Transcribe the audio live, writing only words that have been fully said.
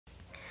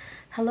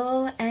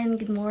Hello and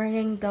good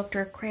morning,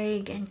 Dr.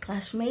 Craig and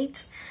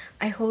classmates.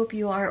 I hope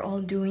you are all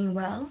doing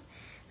well.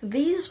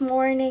 This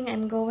morning,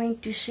 I'm going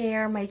to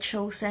share my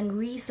chosen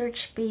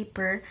research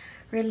paper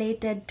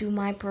related to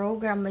my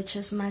program, which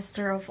is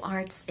Master of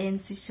Arts in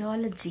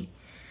Sociology.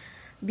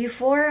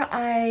 Before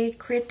I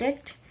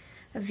critiqued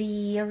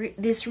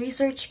this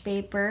research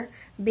paper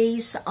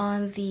based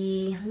on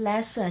the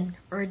lesson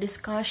or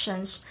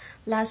discussions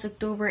last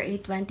October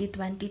 8,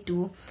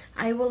 2022,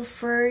 I will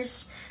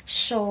first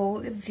show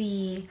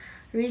the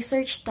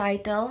research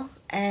title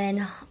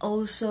and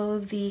also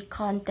the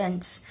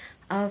contents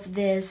of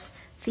this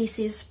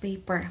thesis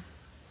paper.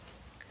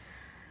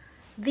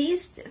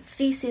 This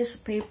thesis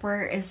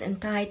paper is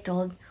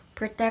entitled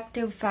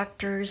Protective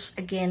Factors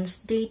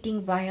Against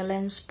Dating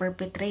Violence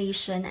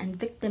Perpetration and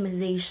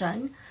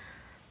Victimization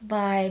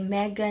by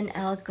Megan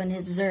L.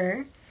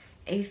 Konitzer,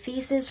 a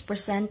thesis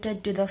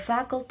presented to the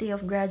Faculty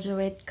of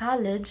Graduate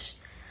College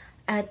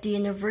at the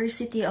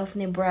University of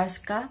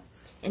Nebraska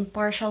in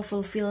partial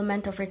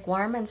fulfillment of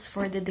requirements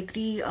for the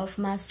degree of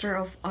Master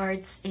of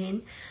Arts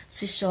in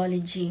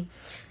Sociology.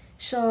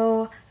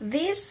 So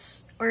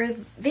this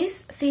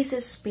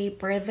thesis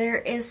paper, there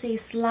is a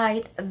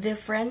slight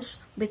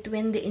difference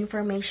between the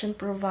information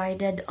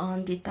provided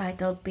on the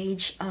title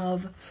page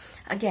of,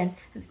 again,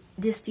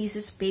 this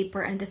thesis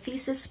paper and the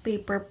thesis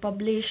paper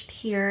published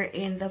here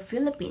in the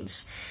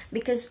Philippines,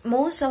 because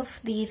most of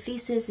the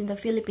theses in the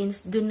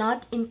Philippines do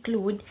not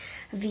include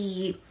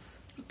the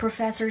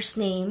professor's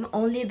name,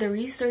 only the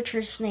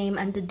researcher's name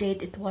and the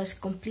date it was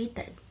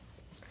completed.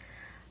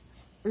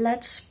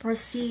 Let's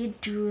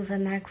proceed to the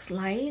next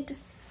slide.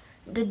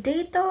 The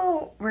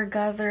data were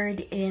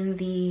gathered in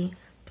the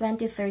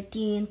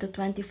 2013 to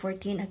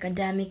 2014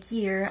 academic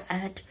year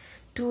at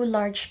two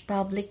large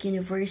public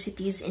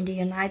universities in the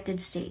United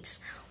States,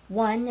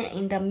 one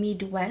in the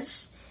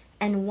Midwest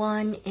and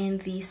one in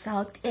the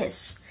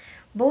Southeast.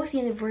 Both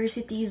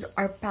universities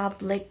are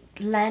public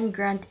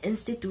land-grant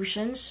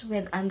institutions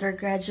with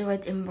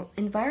undergraduate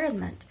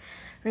environment,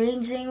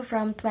 ranging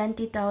from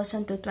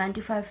 20,000 to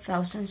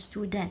 25,000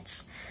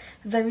 students.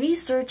 The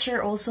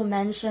researcher also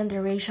mentioned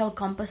the racial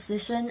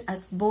composition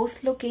at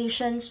both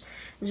locations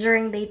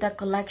during data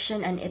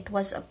collection, and it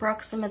was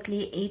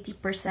approximately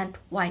 80%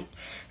 white,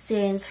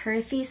 since her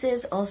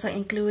thesis also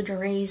included the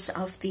race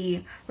of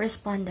the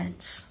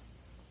respondents.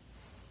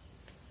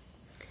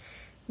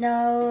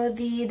 Now,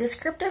 the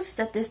descriptive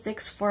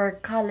statistics for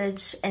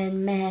college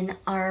and men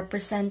are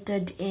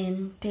presented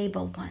in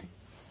Table 1.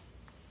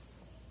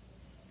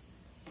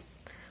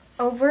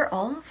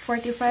 Overall,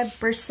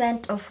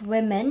 45% of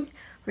women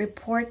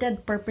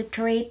reported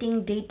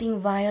perpetrating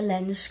dating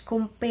violence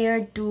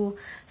compared to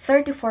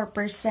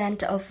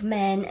 34% of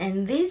men,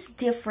 and this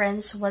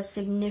difference was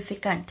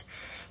significant.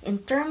 In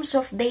terms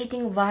of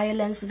dating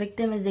violence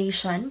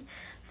victimization,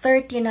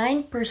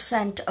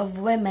 39% of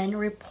women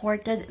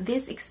reported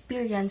this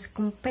experience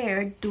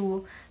compared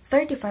to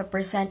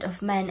 35%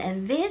 of men,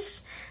 and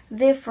this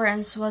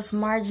difference was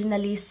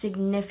marginally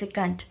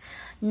significant.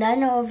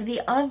 None of the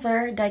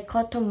other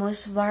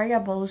dichotomous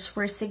variables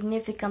were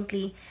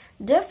significantly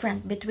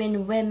different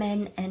between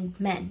women and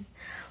men.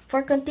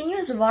 For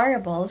continuous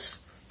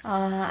variables,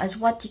 as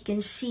what you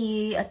can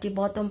see at the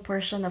bottom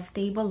portion of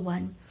Table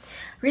 1,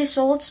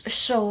 results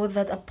show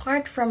that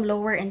apart from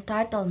lower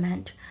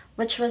entitlement,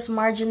 which was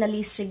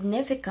marginally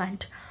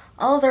significant,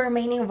 all the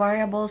remaining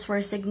variables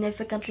were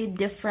significantly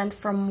different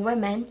from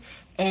women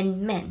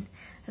and men.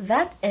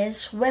 That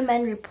is,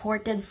 women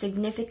reported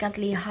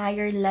significantly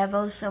higher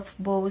levels of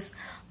both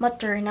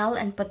maternal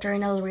and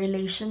paternal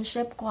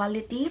relationship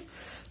quality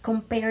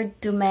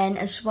compared to men,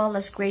 as well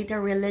as greater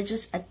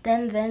religious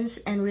attendance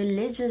and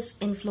religious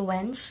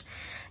influence.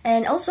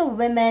 And also,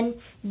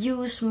 women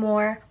use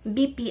more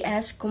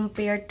BPS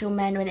compared to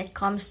men when it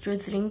comes to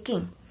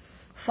drinking.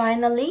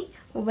 Finally,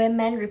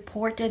 women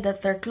reported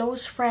that their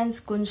close friends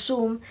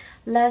consume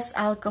less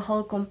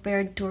alcohol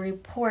compared to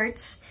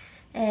reports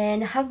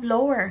and have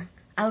lower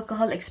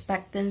alcohol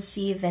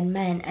expectancy than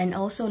men, and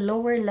also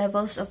lower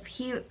levels of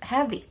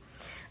heavy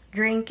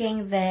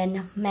drinking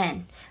than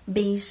men,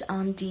 based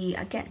on the,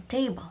 again,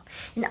 table.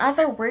 In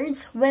other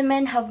words,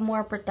 women have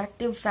more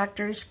protective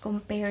factors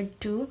compared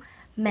to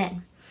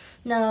men.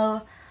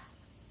 Now,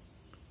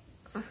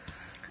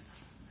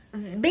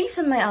 based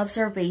on my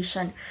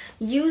observation,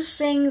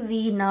 using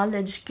the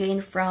knowledge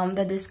gained from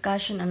the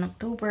discussion on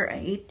October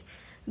 8,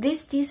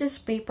 this thesis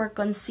paper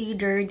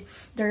considered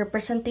the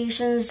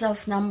representations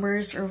of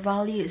numbers or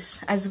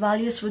values, as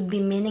values would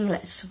be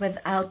meaningless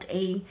without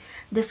a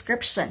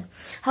description.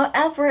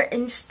 However,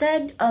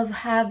 instead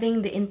of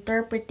having the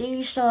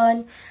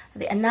interpretation,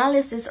 the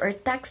analysis or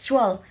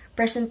textual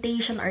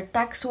presentation or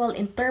textual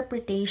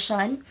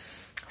interpretation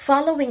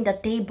following the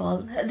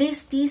table,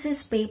 this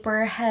thesis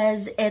paper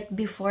has it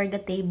before the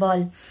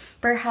table.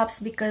 Perhaps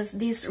because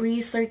this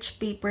research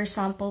paper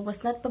sample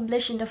was not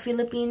published in the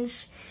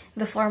Philippines,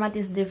 the format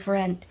is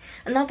different.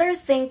 Another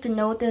thing to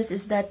notice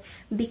is that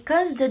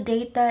because the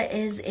data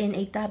is in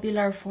a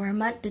tabular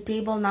format, the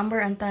table number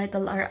and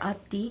title are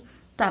at the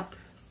top.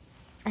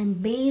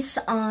 And based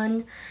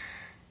on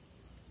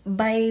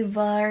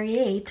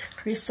bivariate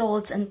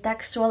results and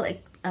textual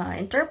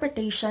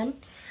interpretation,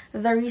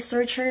 the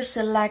researcher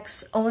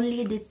selects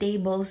only the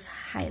table's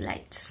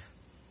highlights.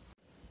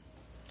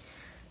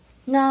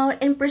 Now,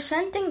 in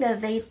presenting the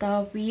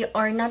data, we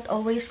are not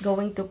always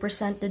going to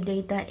present the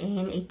data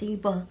in a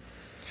table.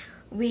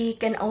 We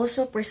can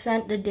also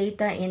present the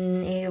data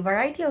in a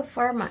variety of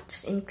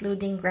formats,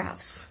 including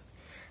graphs.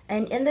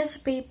 And in this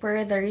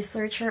paper, the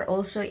researcher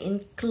also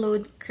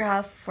include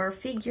graph for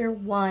figure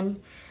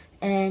 1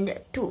 and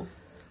 2.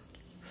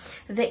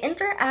 The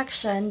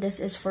interaction, this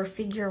is for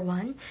figure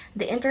 1,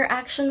 the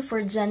interaction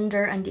for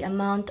gender and the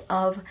amount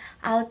of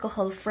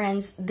alcohol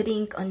friends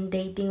drink on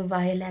dating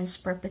violence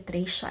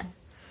perpetration.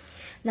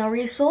 Now,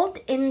 result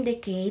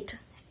indicated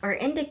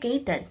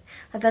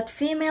that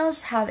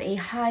females have a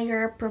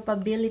higher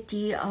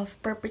probability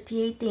of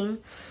perpetrating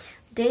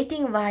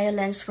dating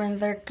violence when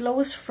their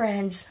close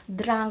friends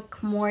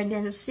drank more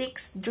than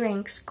 6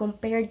 drinks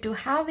compared to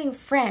having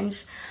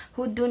friends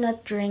who do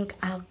not drink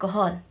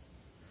alcohol.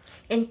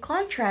 In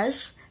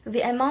contrast,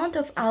 the amount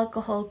of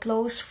alcohol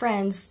close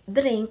friends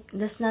drink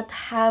does not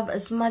have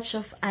as much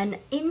of an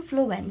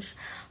influence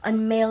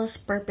on males'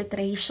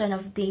 perpetration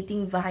of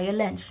dating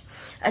violence.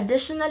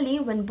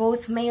 Additionally, when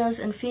both males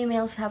and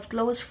females have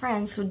close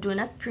friends who do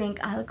not drink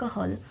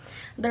alcohol,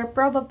 their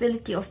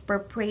probability of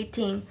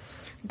perpetrating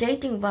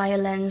dating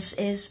violence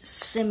is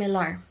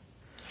similar.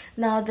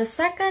 Now, the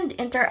second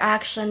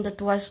interaction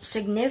that was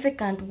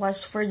significant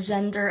was for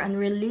gender and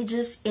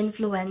religious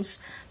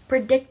influence,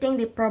 predicting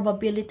the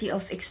probability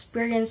of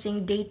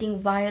experiencing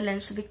dating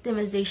violence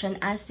victimization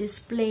as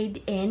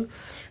displayed in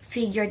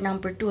figure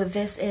number 2.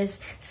 This is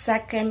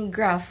second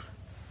graph.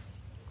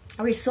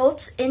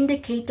 Results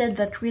indicated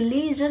that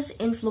religious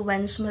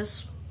influence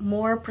was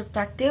more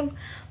protective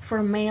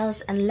for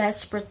males and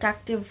less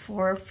protective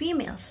for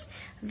females.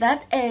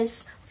 That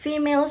is,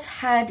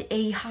 females had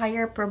a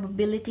higher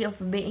probability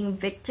of being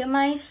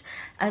victimized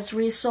as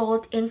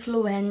result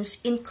influence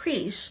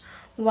increased,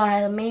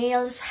 while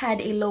males had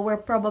a lower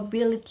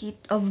probability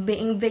of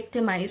being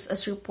victimized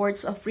as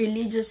reports of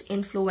religious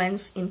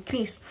influence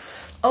increased.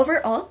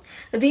 Overall,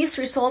 these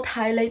results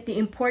highlight the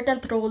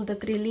important role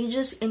that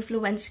religious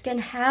influence can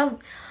have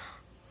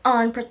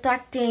on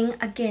protecting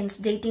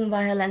against dating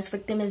violence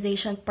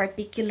victimization,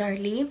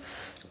 particularly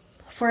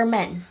for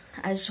men,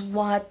 as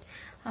what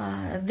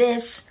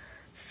this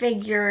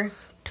figure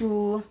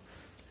 2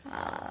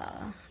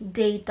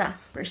 data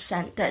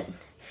presented.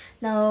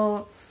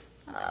 Now,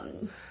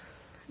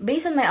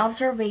 based on my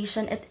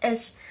observation, it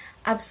is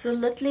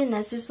absolutely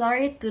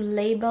necessary to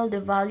label the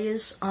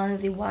values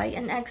on the y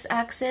and x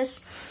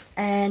axis,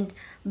 and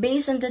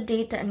based on the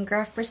data and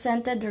graph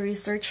presented, the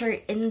researcher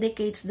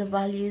indicates the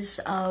values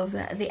of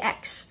the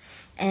x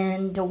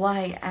and the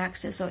y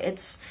axis. So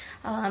it's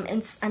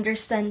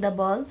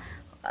understandable.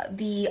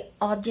 The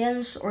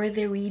audience or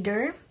the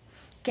reader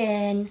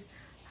can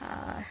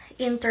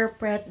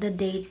interpret the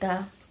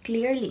data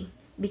clearly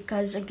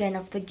because, again,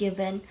 of the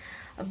given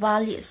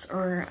values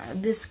or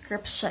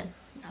description.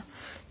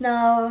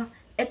 Now,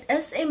 it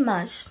is a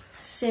must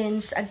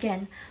since,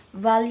 again,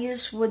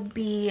 values would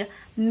be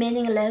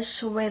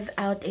meaningless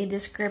without a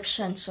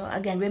description. So,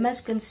 again, we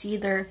must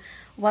consider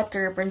what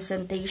the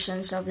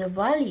representations of the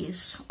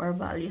values or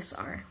values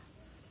are.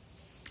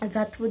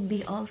 That would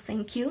be all.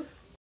 Thank you.